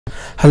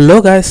Hello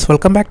guys,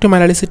 welcome back to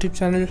Malayalees YouTube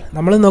channel.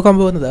 നമ്മൾ നോക്കാൻ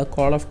പോകുന്നത്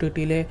കോൾ ഓഫ്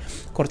ഡ്യൂട്ടിയിലെ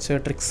കുറച്ച്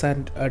ട്രിക്സ്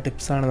ആൻഡ്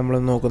ടിപ്സാണ് നമ്മൾ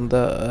നോക്കുന്നത്.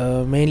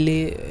 മെയിൻലി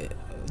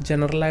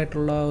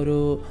ജനറലായിട്ടുള്ള ഒരു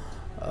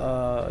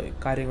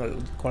കാര്യങ്ങൾ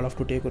കോൾ ഓഫ്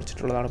ഡ്യൂട്ടിയെ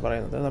കുറിച്ചിട്ടുള്ളതാണ്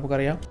പറയുന്നത്.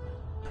 നമുക്കറിയാം,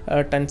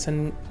 ടെൻസൻ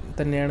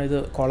തന്നെയാണ് ഇത്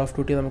കോൾ ഓഫ്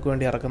ഡ്യൂട്ടി നമുക്ക്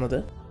വേണ്ടി ഇറക്കുന്നത്,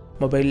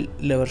 മൊബൈൽ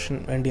വെർഷൻ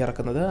വേണ്ടി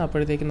ഇറക്കുന്നത്.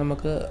 അപ്പോഴത്തേക്കും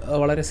നമുക്ക്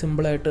വളരെ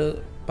സിമ്പിളായിട്ട്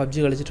പബ്ജി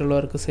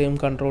കളിച്ചിട്ടുള്ളവർക്ക് സെയിം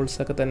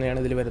കൺട്രോൾസൊക്കെ തന്നെയാണ്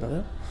ഇതിൽ വരുന്നത്.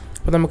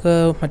 അപ്പോൾ നമുക്ക്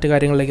മറ്റു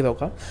കാര്യങ്ങളിലേക്ക്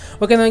നോക്കാം.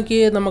 ഓക്കെ,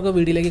 നമുക്ക്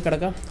വീഡിയോയിലേക്ക്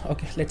കിടക്കാം.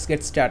 Okay, let's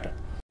get start.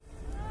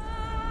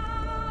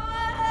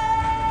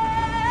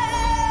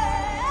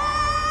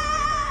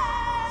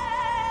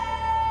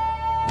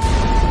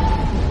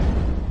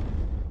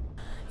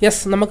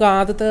 Yes, നമുക്ക്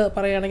ആദ്യത്തെ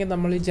പറയുകയാണെങ്കിൽ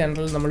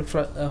നമ്മൾ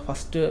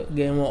ഫസ്റ്റ്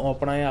ഗെയിം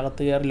ഓപ്പണായി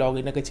അകത്ത് കയറി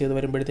ലോഗിനൊക്കെ ചെയ്ത്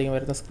വരുമ്പോഴത്തേക്കും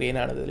വരുന്ന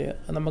സ്ക്രീനാണ് ഇതിൽ.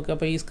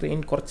 നമുക്കപ്പോൾ ഈ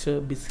സ്ക്രീൻ കുറച്ച്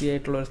ബിസി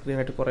ആയിട്ടുള്ള ഒരു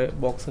സ്ക്രീനായിട്ട് കുറേ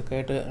ബോക്സൊക്കെ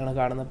ആയിട്ട് ആണ്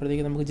കാണുന്നത്.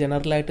 അപ്പോഴത്തേക്കും നമുക്ക്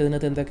ജനറലായിട്ട്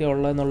ഇതിനകത്ത് എന്തൊക്കെയാണ്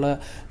ഉള്ളതെന്നുള്ള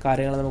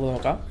കാര്യങ്ങൾ നമുക്ക്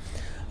നോക്കാം.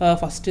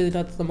 ഫസ്റ്റ്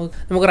ഇതിനകത്ത്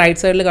നമുക്ക്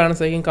റൈറ്റ് സൈഡിൽ കാണാൻ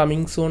സാധിക്കും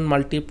കമ്മിങ് സൂൺ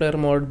മൾട്ടിപ്ലെയർ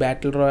മോഡ്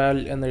ബാറ്റിൽ റോയൽ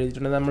എന്ന്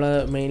എഴുതിയിട്ടുണ്ട്. നമ്മൾ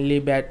മെയിൻലി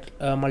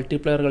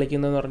മൾട്ടിപ്ലെയർ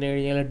കളിക്കുന്നതെന്ന് പറഞ്ഞു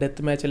കഴിഞ്ഞാൽ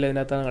ഡെത്ത് മാച്ചല്ല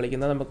ഇതിനകത്താണ്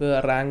കളിക്കുന്നത്. നമുക്ക്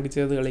റാങ്ക്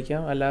ചെയ്ത്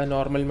കളിക്കാം, അല്ലാതെ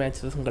നോർമൽ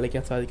മാച്ചസും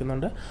കളിക്കാൻ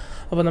സാധിക്കുന്നുണ്ട്.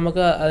 അപ്പോൾ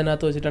നമുക്ക്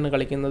അതിനകത്ത് വെച്ചിട്ടാണ്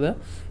കളിക്കുന്നത്.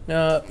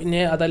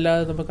 പിന്നെ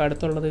അതല്ലാതെ നമുക്ക്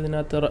അടുത്തുള്ളത്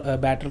ഇതിനകത്ത്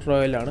ബാറ്റിൽ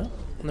റോയലാണ്.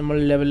 നമ്മൾ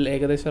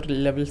ഏകദേശം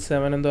ലെവൽ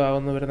 7 എന്തോ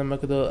ആകുന്നവരെ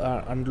നമുക്കിത്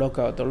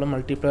അൺലോക്ക് ആകത്തുള്ളൂ.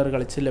 മൾട്ടിപ്ലെയർ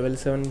കളിച്ച് ലെവൽ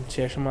 7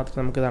 ശേഷം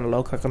മാത്രമേ നമുക്കിത്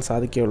അൺലോക്ക് ആക്കാൻ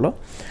സാധിക്കുകയുള്ളൂ.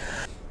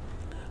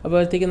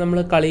 അപ്പോഴത്തേക്ക് നമ്മൾ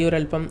കളി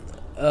ഒരല്പം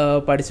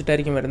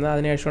പഠിച്ചിട്ടായിരിക്കും വരുന്നത്.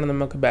 അതിനുശേഷമാണ്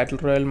നമുക്ക് ബാറ്റിൽ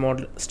റോയൽ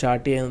മോഡ്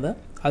സ്റ്റാർട്ട് ചെയ്യുന്നത്.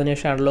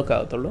 അതിനുശേഷം അൺലോക്ക്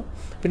ആകത്തുള്ളൂ.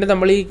 പിന്നെ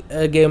നമ്മൾ ഈ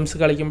ഗെയിംസ്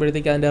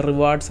കളിക്കുമ്പോഴത്തേക്ക് അതിൻ്റെ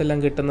റിവാർഡ്സ് എല്ലാം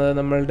കിട്ടുന്നത്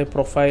നമ്മളുടെ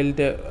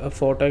പ്രൊഫൈലിൻ്റെ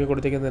ഫോട്ടോയൊക്കെ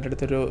കൊടുത്തേക്കുന്നതിൻ്റെ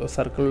അടുത്തൊരു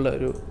സർക്കിളിൽ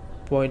ഒരു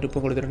പോയിൻ്റ്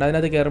ഇപ്പം കൊടുത്തിട്ടുണ്ട്.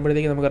 അതിനകത്ത്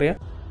കയറുമ്പോഴത്തേക്ക് നമുക്കറിയാം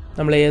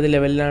നമ്മൾ ഏത്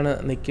ലെവലിലാണ്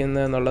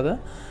നിൽക്കുന്നത് എന്നുള്ളത്.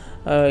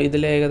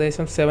 ഇതിൽ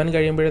ഏകദേശം 7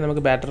 കഴിയുമ്പോഴേ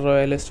നമുക്ക് ബാറ്റിൽ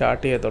റോയൽ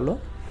സ്റ്റാർട്ട് ചെയ്യത്തുള്ളൂ.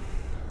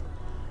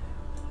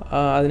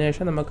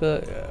 അതിനുശേഷം നമുക്ക്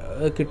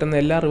കിട്ടുന്ന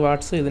എല്ലാ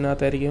റിവാർഡ്സും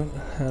ഇതിനകത്തായിരിക്കും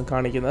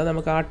കാണിക്കുന്നത്.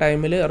 നമുക്ക് ആ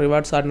ടൈമിൽ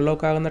റിവാർഡ്സ്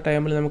അൺലോക്ക് ആകുന്ന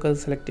ടൈമിൽ നമുക്കത്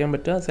സെലക്ട് ചെയ്യാൻ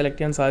പറ്റുക. സെലക്ട്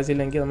ചെയ്യാൻ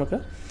സാധിച്ചില്ലെങ്കിൽ നമുക്ക്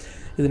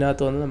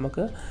ഇതിനകത്ത് വന്ന്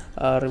നമുക്ക്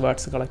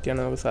റിവാർഡ്സ് കളക്ട് ചെയ്യാൻ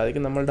നമുക്ക്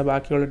സാധിക്കും. നമ്മളുടെ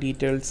ബാക്കിയുള്ള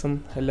ഡീറ്റെയിൽസും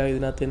എല്ലാം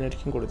ഇതിനകത്ത്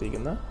തന്നെയായിരിക്കും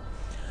കൊടുത്തിരിക്കുന്നത്.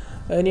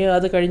 ഇനി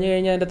അത് കഴിഞ്ഞ്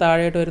കഴിഞ്ഞാൽ അതിൻ്റെ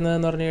താഴെയായിട്ട്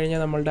വരുന്നതെന്ന് പറഞ്ഞു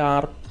കഴിഞ്ഞാൽ നമ്മളുടെ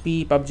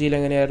പബ്ജിയിൽ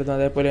എങ്ങനെയായിരുന്നു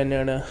അതേപോലെ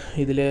തന്നെയാണ്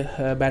ഇതിൽ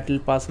ബാറ്റിൽ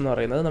പാസ് എന്ന്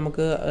പറയുന്നത്.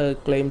 നമുക്ക്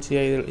ക്ലെയിം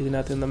ചെയ്യാൻ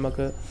ഇതിനകത്ത്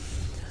നമുക്ക്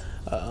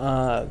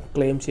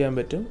ക്ലെയിം ചെയ്യാൻ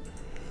പറ്റും.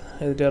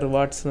 ഇതിൻ്റെ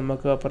റിവാർഡ്സ്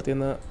നമുക്ക് അപ്പുറത്തു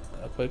നിന്ന്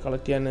പോയി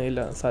കളക്ട്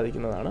ചെയ്യാൻ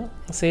സാധിക്കുന്നതാണ്.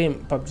 സെയിം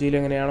പബ്ജിയിൽ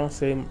എങ്ങനെയാണോ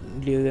സെയിം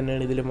രീതി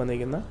തന്നെയാണ് ഇതിലും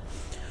വന്നിരിക്കുന്നത്.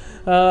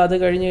 അത്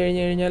കഴിഞ്ഞ്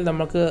കഴിഞ്ഞാൽ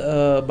നമുക്ക്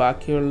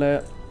ബാക്കിയുള്ള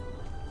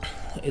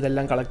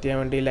ഇതെല്ലാം കളക്ട് ചെയ്യാൻ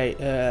വേണ്ടി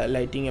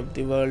lighting up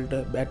the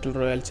world, battle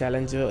royal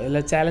challenge,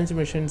 എല്ലാ ചാലഞ്ച്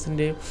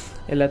മിഷൻസിൻ്റെയും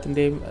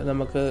എല്ലാത്തിൻ്റെയും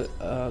നമുക്ക്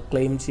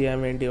ക്ലെയിം ചെയ്യാൻ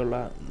വേണ്ടിയുള്ള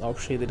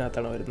ഓപ്ഷൻ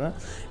ഇതിനകത്താണ് വരുന്നത്.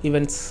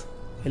 ഇവൻറ്റ്സ്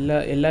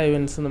എല്ലാ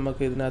ഇവൻറ്റ്സും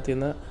നമുക്ക് ഇതിനകത്ത്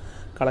നിന്ന്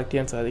കളക്ട്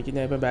ചെയ്യാൻ സാധിക്കും.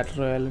 ഞാൻ ഇപ്പോൾ ബാറ്റിൽ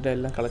റോയലിൻ്റെ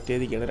എല്ലാം കളക്ട്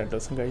ചെയ്തിരിക്കുകയാണ്. 2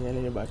 ദിവസം കഴിഞ്ഞാൽ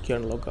ഇനി ബാക്കി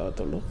അൺലോക്ക്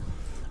ആകത്തുള്ളൂ.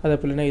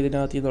 അതേപോലെ തന്നെ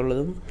ഇതിനകത്ത്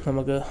നിന്നുള്ളതും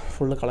നമുക്ക്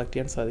ഫുള്ള് കളക്ട്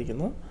ചെയ്യാൻ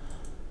സാധിക്കുന്നു.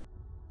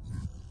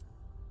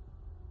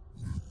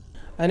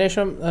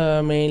 അതിനുശേഷം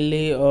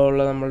മെയിൻലി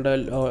ഉള്ള നമ്മളുടെ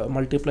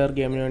മൾട്ടിപ്ലെയർ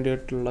ഗെയിമിന്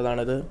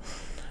വേണ്ടിയിട്ടുള്ളതാണിത്.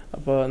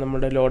 അപ്പോൾ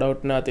നമ്മുടെ ലോഡ്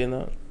ഔട്ടിനകത്ത്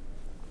നിന്ന്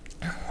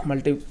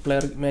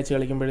മൾട്ടിപ്ലെയർ മാച്ച്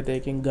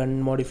കളിക്കുമ്പോഴത്തേക്കും ഗൺ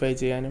മോഡിഫൈ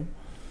ചെയ്യാനും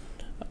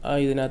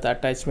ഇതിനകത്ത്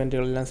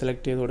അറ്റാച്ച്മെൻറ്റുകളെല്ലാം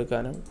സെലക്ട് ചെയ്ത്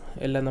കൊടുക്കാനും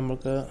എല്ലാം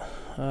നമുക്ക്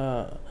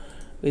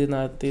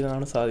ഇതിനകത്ത്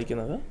നിന്നാണ്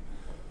സാധിക്കുന്നത്.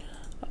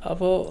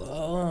 അപ്പോൾ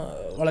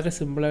വളരെ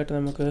സിമ്പിളായിട്ട്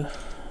നമുക്ക്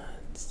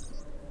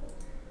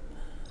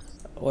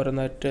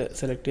ഓരോന്നായിട്ട്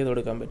സെലക്ട് ചെയ്ത്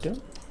കൊടുക്കാൻ പറ്റും.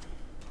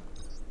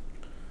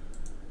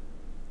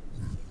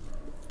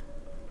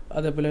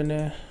 അതേപോലെ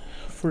തന്നെ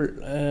ഫുൾ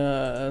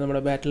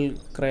നമ്മുടെ ബാറ്റിൽ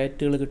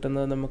ക്രേറ്റുകൾ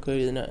കിട്ടുന്നത് നമുക്ക്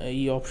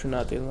ഈ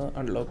ഓപ്ഷനകത്ത് നിന്ന്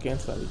അൺലോക്ക്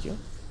ചെയ്യാൻ സാധിക്കും.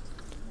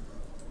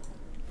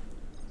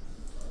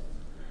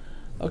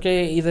 ഓക്കെ,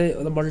 ഇത്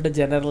നമ്മളുടെ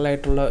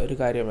ജനറലായിട്ടുള്ള ഒരു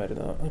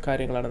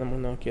കാര്യങ്ങളാണ് നമ്മൾ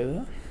നോക്കിയത്.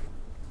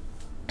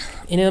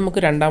 ഇനി നമുക്ക്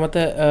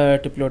രണ്ടാമത്തെ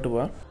ടിപ്പിലോട്ട്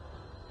പോകാം.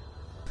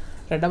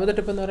 രണ്ടാമത്തെ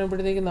ടിപ്പ് എന്ന്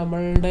പറയുമ്പോഴത്തേക്ക്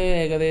നമ്മളുടെ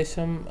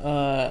ഏകദേശം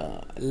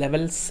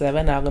ലെവൽ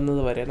 7 ആകുന്നത്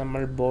വരെ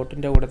നമ്മൾ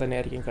ബോട്ടിൻ്റെ കൂടെ തന്നെ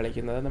ആയിരിക്കും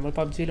കളിക്കുന്നത്. നമ്മൾ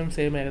പബ്ജിയിലും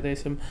സെയിം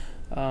ഏകദേശം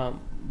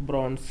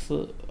ബ്രോൺസ്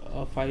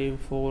 5,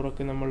 4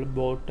 ഒക്കെ നമ്മൾ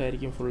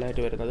ബോട്ടായിരിക്കും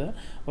ഫുള്ളായിട്ട് വരുന്നത്.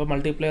 അപ്പോൾ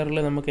മൾട്ടിപ്ലെയറിൽ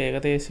നമുക്ക്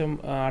ഏകദേശം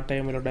ആ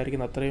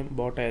ടൈമിലുണ്ടായിരിക്കുന്ന അത്രയും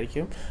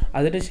ബോട്ടായിരിക്കും.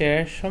 അതിന്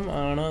ശേഷം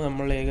ആണ്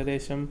നമ്മൾ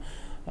ഏകദേശം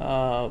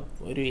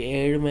ഒരു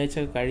 7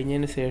 മാച്ചൊക്കെ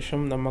കഴിഞ്ഞതിന്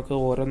ശേഷം നമുക്ക്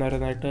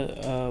ഓരോന്നോരോന്നായിട്ട്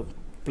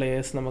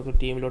പ്ലേയേഴ്സ് നമുക്ക്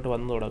ടീമിലോട്ട്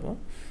വന്നു തുടങ്ങും.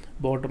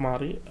 ബോട്ട്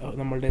മാറി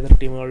നമ്മളുടെ എതിർ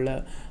ടീമുകളിൽ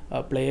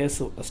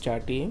പ്ലേയേഴ്സ്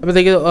സ്റ്റാർട്ട് ചെയ്യും.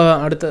 അപ്പോഴത്തേക്ക്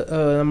അടുത്ത്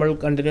നമ്മൾ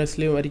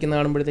കണ്ടിന്യൂസ്ലി വരിക്കുന്ന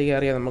കാണുമ്പോഴത്തേക്ക്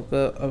അറിയാം നമുക്ക്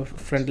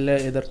ഫ്രണ്ടിലെ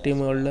എതിർ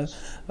ടീമുകളിൽ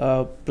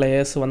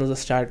പ്ലേയേഴ്സ് വന്നത്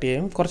സ്റ്റാർട്ട്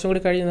ചെയ്യും. കുറച്ചും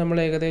കൂടി കഴിഞ്ഞ് നമ്മൾ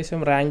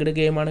ഏകദേശം റാങ്ക്ഡ്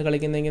ഗെയിമാണ്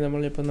കളിക്കുന്നതെങ്കിൽ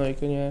നമ്മളിപ്പോൾ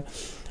നോക്കിക്കഴിഞ്ഞാൽ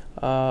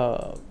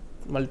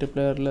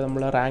മൾട്ടിപ്ലെയറിൽ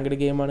നമ്മൾ റാങ്ക്ഡ്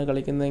ഗെയിമാണ്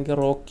കളിക്കുന്നതെങ്കിൽ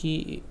റോക്കി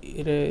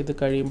ഇത്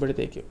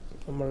കഴിയുമ്പോഴത്തേക്കും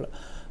നമ്മൾ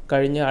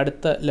കഴിഞ്ഞ്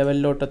അടുത്ത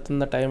ലെവലിലോട്ട്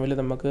എത്തുന്ന ടൈമിൽ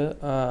നമുക്ക്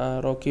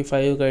റോക്കി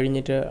 5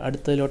 കഴിഞ്ഞിട്ട്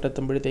അടുത്തതിലോട്ട്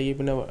എത്തുമ്പോഴത്തേക്ക്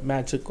പിന്നെ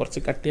മാച്ച് കുറച്ച്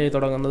കട്ടിയായി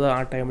തുടങ്ങുന്നത് ആ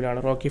ടൈമിലാണ്.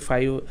 റോക്കി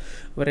 5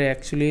 വരെ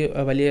ആക്ച്വലി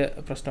വലിയ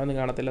പ്രശ്നമൊന്നും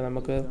കാണത്തില്ല.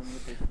 നമുക്ക്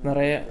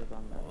നിറയെ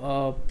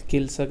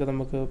കിൽസൊക്കെ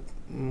നമുക്ക്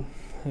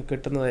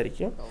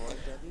കിട്ടുന്നതായിരിക്കും.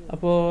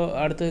 അപ്പോൾ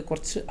അടുത്ത്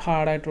കുറച്ച്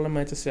ഹാർഡായിട്ടുള്ള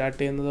മാച്ച് സ്റ്റാർട്ട്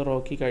ചെയ്യുന്നത്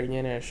റോക്കി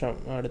കഴിഞ്ഞതിന് ശേഷം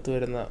അടുത്ത്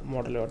വരുന്ന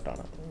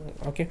മോഡലോട്ടാണ്.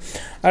 ഓക്കെ,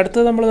 അടുത്ത്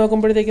നമ്മൾ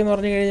നോക്കുമ്പോഴത്തേക്കെന്ന്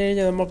പറഞ്ഞു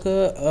കഴിഞ്ഞാൽ നമുക്ക്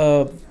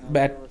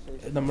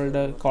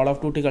നമ്മളുടെ കോൾ ഓഫ്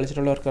ഡ്യൂട്ടി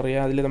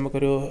കളിച്ചിട്ടുള്ളവർക്കറിയാം, അതിൽ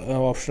നമുക്കൊരു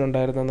ഓപ്ഷൻ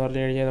ഉണ്ടായിരുന്നു എന്ന്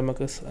പറഞ്ഞു കഴിഞ്ഞാൽ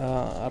നമുക്ക്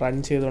റൺ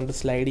ചെയ്തുകൊണ്ട്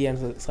സ്ലൈഡ് ചെയ്യാൻ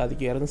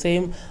സാധിക്കുമായിരുന്നു.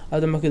 സെയിം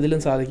അത് നമുക്ക്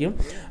ഇതിലും സാധിക്കും.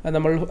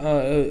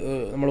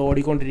 നമ്മൾ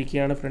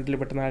ഓടിക്കൊണ്ടിരിക്കുകയാണ്, ഫ്രണ്ടിൽ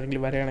പെട്ടെന്ന്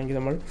ആരെങ്കിലും വരികയാണെങ്കിൽ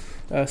നമ്മൾ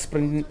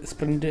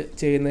സ്പ്രിൻറ്റ്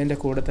ചെയ്യുന്നതിൻ്റെ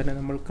കൂടെ തന്നെ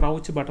നമ്മൾ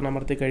ക്രൗച്ച് ബട്ടൺ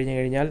അമർത്തി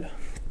കഴിഞ്ഞാൽ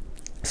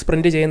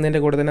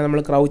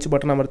നമ്മൾ ക്രൗച്ച്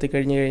ബട്ടൺ അമർത്തി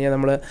കഴിഞ്ഞാൽ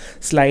നമ്മൾ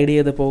സ്ലൈഡ്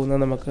ചെയ്ത്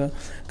പോകുന്നത് നമുക്ക്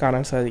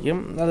കാണാൻ സാധിക്കും.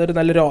 അതൊരു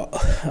നല്ലൊരു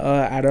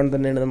ആഡ് ഓൺ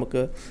തന്നെയാണ്.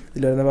 നമുക്ക്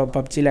ഇതിൽ വരുന്ന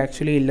പബ്ജിയിൽ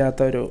ആക്ച്വലി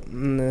ഇല്ലാത്ത ഒരു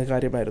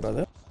കാര്യമായിരുന്നു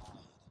അത്.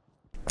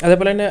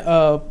 അതേപോലെ തന്നെ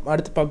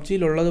അടുത്ത്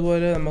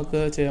പബ്ജിയിലുള്ളതുപോലെ നമുക്ക്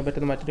ചെയ്യാൻ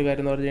പറ്റുന്ന മറ്റൊരു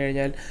കാര്യം എന്ന് പറഞ്ഞു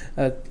കഴിഞ്ഞാൽ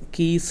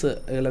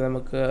കീസുകൾ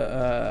നമുക്ക്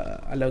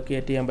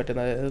അലോക്കേറ്റ് ചെയ്യാൻ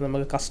പറ്റുന്ന, അതായത്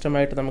നമുക്ക്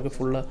കസ്റ്റമായിട്ട് നമുക്ക്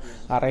ഫുള്ള്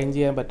അറേഞ്ച്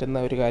ചെയ്യാൻ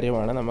പറ്റുന്ന ഒരു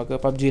കാര്യമാണ്. നമുക്ക്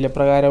പബ്ജിയിലെ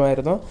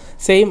പ്രകാരമായിരുന്നു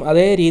സെയിം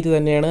അതേ രീതി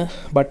തന്നെയാണ്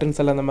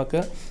ബട്ടൺസ് എല്ലാം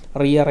നമുക്ക്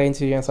റീഅറേഞ്ച്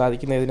ചെയ്യാൻ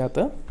സാധിക്കുന്നത്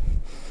ഇതിനകത്ത്.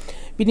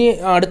 പിന്നെ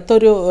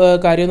അടുത്തൊരു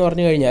കാര്യം എന്ന്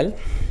പറഞ്ഞു കഴിഞ്ഞാൽ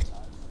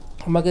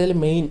നമുക്കതിൽ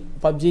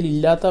പബ്ജിയിൽ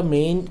ഇല്ലാത്ത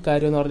മെയിൻ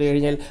കാര്യം എന്ന് പറഞ്ഞു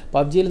കഴിഞ്ഞാൽ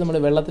പബ്ജിയിൽ നമ്മൾ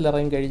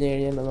വെള്ളത്തിലിറങ്ങി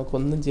കഴിഞ്ഞാൽ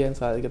നമുക്കൊന്നും ചെയ്യാൻ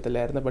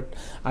സാധിക്കത്തില്ലായിരുന്നു. ബട്ട്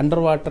അണ്ടർ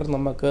വാട്ടർ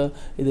നമുക്ക്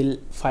ഇതിൽ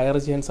ഫയർ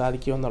ചെയ്യാൻ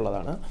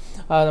സാധിക്കുമെന്നുള്ളതാണ്.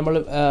 നമ്മൾ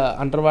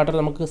അണ്ടർ വാട്ടർ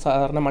നമുക്ക്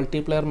സാധാരണ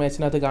മൾട്ടിപ്ലെയർ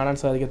മാച്ചിനകത്ത് കാണാൻ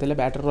സാധിക്കത്തില്ല,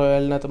 ബാറ്റിൽ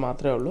റോയലിനകത്ത്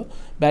മാത്രമേ ഉള്ളൂ.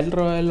 ബാറ്റിൽ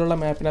റോയലിലുള്ള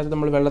മാപ്പിനകത്ത്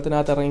നമ്മൾ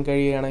വെള്ളത്തിനകത്ത് ഇറങ്ങി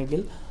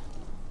കഴിയുകയാണെങ്കിൽ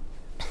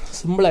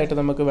സിമ്പിളായിട്ട്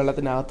നമുക്ക്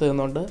വെള്ളത്തിനകത്ത്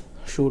നിന്നുകൊണ്ട്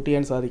ഷൂട്ട്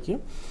ചെയ്യാൻ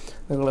സാധിക്കും.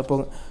 നിങ്ങളിപ്പോൾ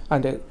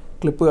അതിൻ്റെ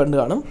ക്ലിപ്പ് കണ്ട്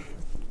കാണും.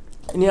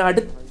 ഇനി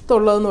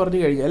അടുത്തുള്ളതെന്ന് പറഞ്ഞു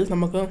കഴിഞ്ഞാൽ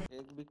നമുക്ക്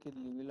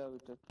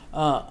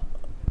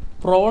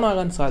പ്രോൺ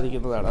ആകാൻ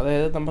സാധിക്കുന്നതാണ്.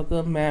 അതായത് നമുക്ക്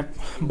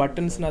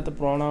ബട്ടൺസിനകത്ത്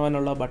പ്രോൺ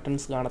ആകാനുള്ള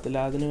ബട്ടൺസ് കാണത്തില്ല.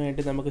 അതിനു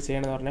വേണ്ടി നമുക്ക്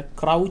ചെയ്യണമെന്ന് പറഞ്ഞാൽ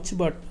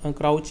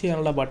ക്രൗച്ച്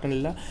ചെയ്യാനുള്ള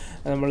ബട്ടണില്ല,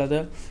 നമ്മളത്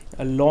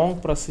ലോങ്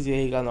പ്രസ്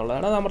ചെയ്യുക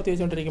എന്നുള്ളതാണ്. അത് അമർത്തി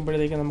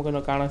വെച്ചുകൊണ്ടിരിക്കുമ്പോഴത്തേക്കും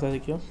നമുക്ക് കാണാൻ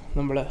സാധിക്കും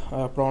നമ്മൾ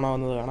പ്രോൺ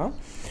ആവുന്നത് കാണാം.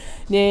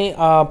 ഇനി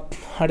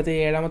അടുത്ത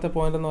 7ാമത്തെ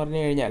പോയിൻ്റ് എന്ന്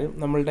പറഞ്ഞു കഴിഞ്ഞാൽ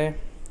നമ്മളുടെ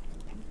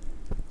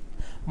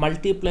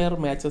മൾട്ടിപ്ലെയർ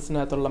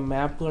മാച്ചസിനകത്തുള്ള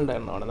മാപ്പുകളുടെ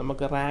എണ്ണമാണ്.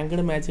 നമുക്ക്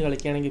റാങ്ക്ഡ് മാച്ച്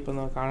കളിക്കുകയാണെങ്കിൽ ഇപ്പോൾ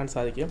നമുക്ക് കാണാൻ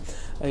സാധിക്കും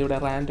ഇവിടെ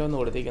റാൻഡം എന്ന്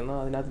കൊടുത്തിരിക്കുന്നു.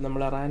 അതിനകത്ത്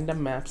നമ്മൾ റാൻഡം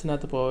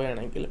മാപ്സിനകത്ത്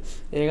പോവുകയാണെങ്കിൽ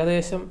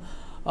ഏകദേശം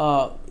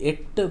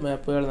 8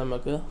 മാപ്പുകൾ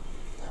നമുക്ക്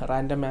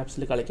റാൻഡം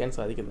മാപ്സിൽ കളിക്കാൻ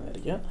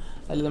സാധിക്കുന്നതായിരിക്കും.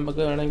 അതിൽ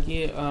നമുക്ക്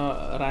വേണമെങ്കിൽ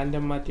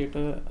റാൻഡം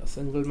മാറ്റിയിട്ട്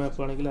സിംഗിൾ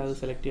മാപ്പ് ആണെങ്കിൽ അത്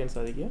സെലക്ട് ചെയ്യാൻ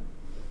സാധിക്കും.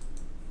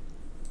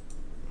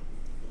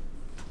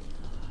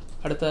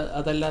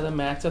 അതല്ലാതെ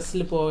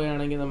മാച്ചസിൽ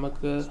പോവുകയാണെങ്കിൽ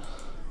നമുക്ക്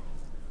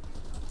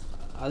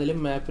അതിലും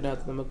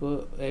മാപ്പിനകത്ത് നമുക്ക്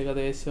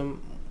ഏകദേശം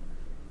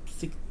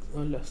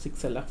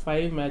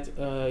 5 മാച്ച്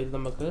ഇത്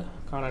നമുക്ക്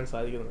കാണാൻ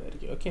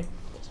സാധിക്കുന്നതായിരിക്കും. ഓക്കെ,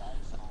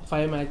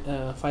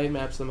 5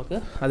 മാപ്സ് നമുക്ക്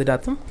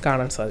അതിനകത്തും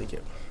കാണാൻ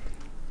സാധിക്കും.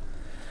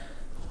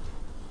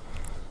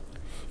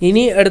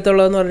 ഇനി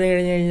അടുത്തുള്ളതെന്ന് പറഞ്ഞു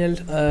കഴിഞ്ഞാൽ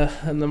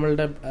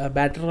നമ്മളുടെ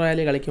ബാറ്റിൽ റോയൽ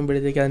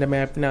കളിക്കുമ്പോഴത്തേക്ക് അതിൻ്റെ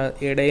മാപ്പിന്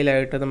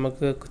ഇടയിലായിട്ട്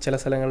നമുക്ക് ചില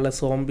സ്ഥലങ്ങളിൽ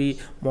സോംബി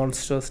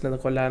മോൺസ്റ്റേഴ്സിനെ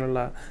കൊല്ലാനുള്ള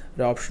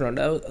ഒരു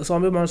ഓപ്ഷനുണ്ട്.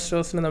 സോംബി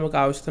മോൺസ്റ്റേഴ്സിന് നമുക്ക്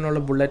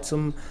ആവശ്യത്തിനുള്ള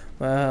ബുള്ളറ്റ്സും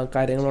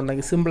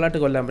കാര്യങ്ങളുണ്ടെങ്കിൽ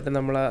സിമ്പിളായിട്ട് കൊല്ലാൻ പറ്റും.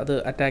 നമ്മൾ അത്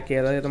അറ്റാക്ക്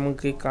ചെയ്ത്, അതായത്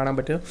നമുക്ക് കാണാൻ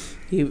പറ്റും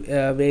ഈ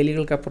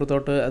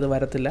വേലികൾക്കപ്പുറത്തോട്ട് അത്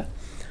വരത്തില്ല.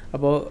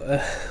 അപ്പോൾ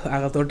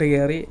അകത്തോട്ട്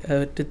കയറി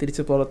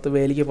തിരിച്ച്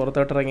വേലിക്ക്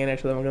പുറത്തോട്ട് ഇറങ്ങിയതിന്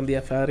ശേഷം നമുക്ക് എന്ത്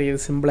ചെയ്യാം, ഫയർ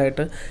ചെയ്ത്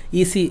സിമ്പിളായിട്ട്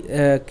ഈസി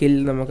കിൽ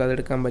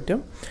നമുക്കതെടുക്കാൻ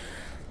പറ്റും.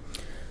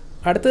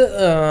 അടുത്ത്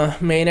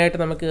മെയിനായിട്ട്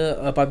നമുക്ക്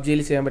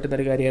പബ്ജിയിൽ ചെയ്യാൻ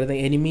പറ്റുന്നൊരു കാര്യമായിരുന്നു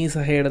എനിമീസ്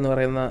അഹെഡ് എന്ന്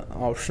പറയുന്ന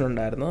ഓപ്ഷൻ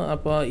ഉണ്ടായിരുന്നു.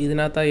 അപ്പോൾ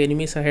ഇതിനകത്ത്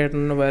എനിമീസ്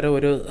അഹെഡിന് വരെ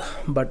ഒരു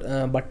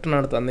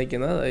ബട്ടണാണ്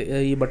തന്നിരിക്കുന്നത്.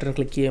 ഈ ബട്ടൺ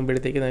ക്ലിക്ക്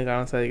ചെയ്യുമ്പോഴത്തേക്ക് നമുക്ക്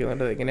കാണാൻ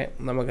സാധിക്കുന്നുണ്ട് ഇങ്ങനെ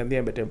നമുക്ക് എന്ത്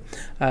ചെയ്യാൻ പറ്റും,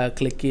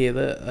 ക്ലിക്ക്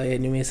ചെയ്ത്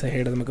എനിമീസ്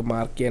അഹെഡ് നമുക്ക്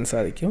മാർക്ക് ചെയ്യാൻ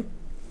സാധിക്കും.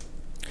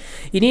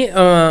 ഇനി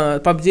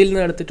പബ്ജിയിൽ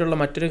നിന്ന് എടുത്തിട്ടുള്ള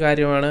മറ്റൊരു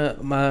കാര്യമാണ്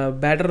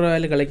ബാറ്റിൽ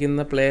റോയൽ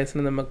കളിക്കുന്ന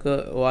പ്ലേയേഴ്സിന് നമുക്ക്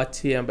വാച്ച്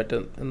ചെയ്യാൻ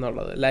പറ്റും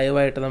എന്നുള്ളത്.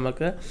 ലൈവായിട്ട്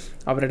നമുക്ക്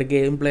അവരുടെ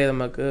ഗെയിം പ്ലേ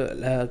നമുക്ക്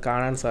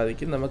കാണാൻ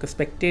സാധിക്കും. നമുക്ക്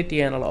സ്പെക്റ്റേറ്റ്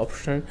ചെയ്യാനുള്ള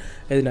ഓപ്ഷൻ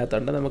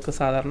ഇതിനകത്തുണ്ട്. നമുക്ക്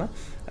സാധാരണ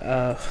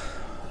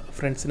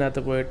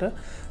ഫ്രണ്ട്സിനകത്ത് പോയിട്ട്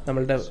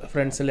നമ്മളുടെ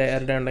ഫ്രണ്ട്സിൽ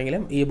ആരുടെ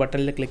ഉണ്ടെങ്കിലും ഈ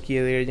ബട്ടണിൽ ക്ലിക്ക്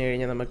ചെയ്ത്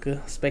കഴിഞ്ഞാൽ നമുക്ക്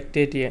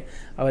സ്പെക്റ്റേറ്റ് ചെയ്യാൻ,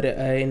 അവർ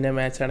ഇന്ന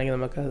മാച്ച് ആണെങ്കിൽ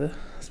നമുക്കത്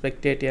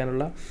സ്പെക്റ്റേറ്റ്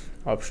ചെയ്യാനുള്ള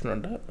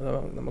ഓപ്ഷനുണ്ട്.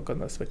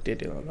 നമുക്കൊന്ന്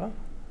സ്പെക്റ്റേറ്റ് ചെയ്ത് നോക്കാം.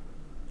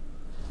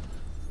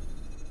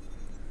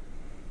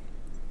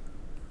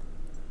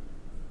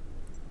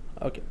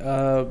 ഓക്കെ,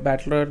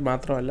 ബാറ്റിൽ റോയൽ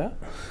മാത്രമല്ല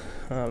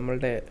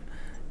നമ്മളുടെ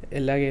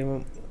എല്ലാ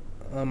ഗെയിമും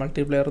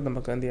മൾട്ടിപ്ലെയറും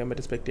നമുക്ക് എന്ത് ചെയ്യാൻ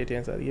പറ്റും, സ്പെക്റ്റേറ്റ്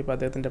ചെയ്യാൻ സാധിക്കും. ഇപ്പോൾ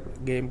അദ്ദേഹത്തിൻ്റെ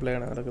ഗെയിം പ്ലേ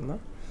ആണ് നടക്കുന്നത്.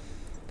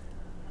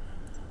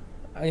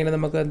 അങ്ങനെ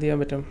നമുക്ക് എന്ത് ചെയ്യാൻ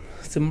പറ്റും,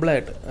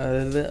 സിമ്പിളായിട്ട്,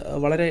 അതായത്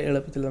വളരെ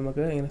എളുപ്പത്തിൽ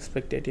നമുക്ക് ഇങ്ങനെ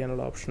സ്പെക്റ്റേറ്റ്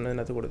ചെയ്യാനുള്ള ഓപ്ഷൻ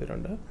അതിനകത്ത്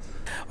കൊടുത്തിട്ടുണ്ട്.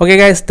 Okay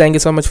guys, thank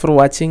you so much for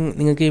watching.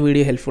 നിങ്ങൾക്ക് ഈ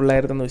വീഡിയോ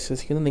ഹെൽപ്ഫുള്ളായിരുന്നെന്ന്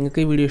വിശ്വസിക്കുന്നു.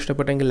 നിങ്ങൾക്ക് ഈ വീഡിയോ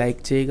ഇഷ്ടപ്പെട്ടെങ്കിൽ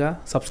ലൈക്ക് ചെയ്യുക,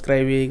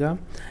 സബ്സ്ക്രൈബ് ചെയ്യുക.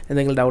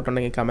 എന്തെങ്കിലും ഡൗട്ട്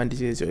ഉണ്ടെങ്കിൽ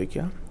കമൻറ്റ് ചെയ്ത്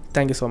ചോദിക്കുക.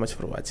 Thank you so much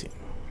for watching.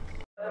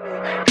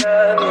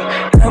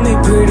 Tell me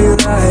pretty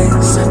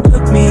lies,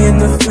 look me in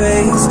the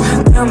face,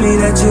 tell me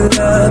that you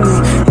love me,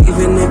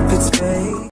 even if it's fake.